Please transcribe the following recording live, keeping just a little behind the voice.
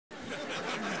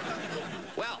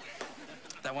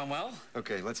That went well?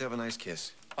 Okay, let's have a nice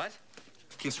kiss. What?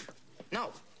 Kiss her.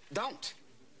 No, don't.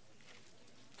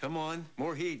 Come on,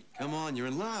 more heat. Come on, you're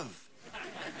in love.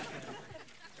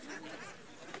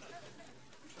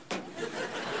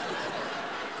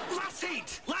 Less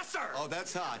heat! Lesser! Oh,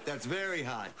 that's hot. That's very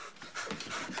hot.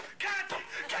 Cut! Cut!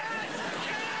 Cut!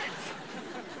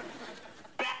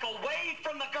 Back away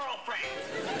from the girlfriend!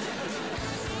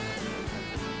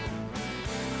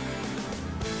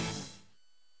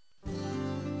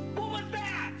 What was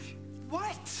that?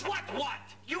 What? What?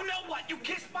 You know what? You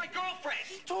kissed my girlfriend!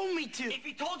 He told me to. If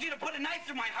he told you to put a knife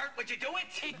through my heart, would you do it?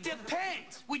 It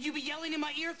depends. Would you be yelling in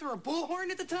my ear through a bullhorn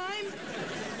at the time?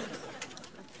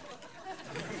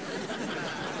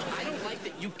 I don't like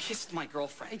that you kissed my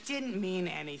girlfriend. It didn't mean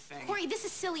anything. Cory, this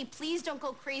is silly. Please don't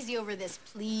go crazy over this,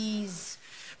 please.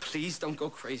 Please don't go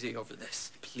crazy over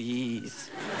this. Please.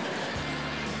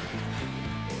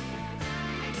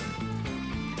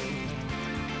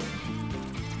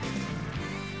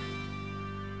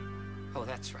 Oh,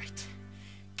 that's right.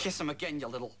 Kiss him again, you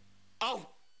little... Oh,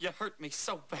 you hurt me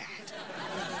so bad.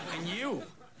 And you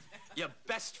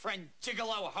best friend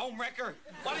gigolo homewrecker,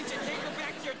 why don't you take her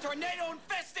back to your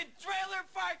tornado-infested trailer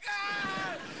park?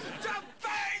 Ah!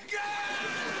 Topanga!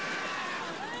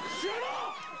 Shut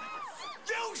up!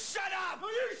 You shut up! No,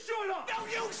 you shut up! No,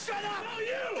 you shut up! No,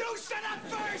 you! You shut up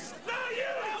first! No,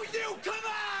 you! No, you! Come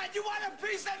on! You want a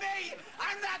piece of me?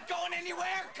 I'm not going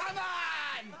anywhere! Come on!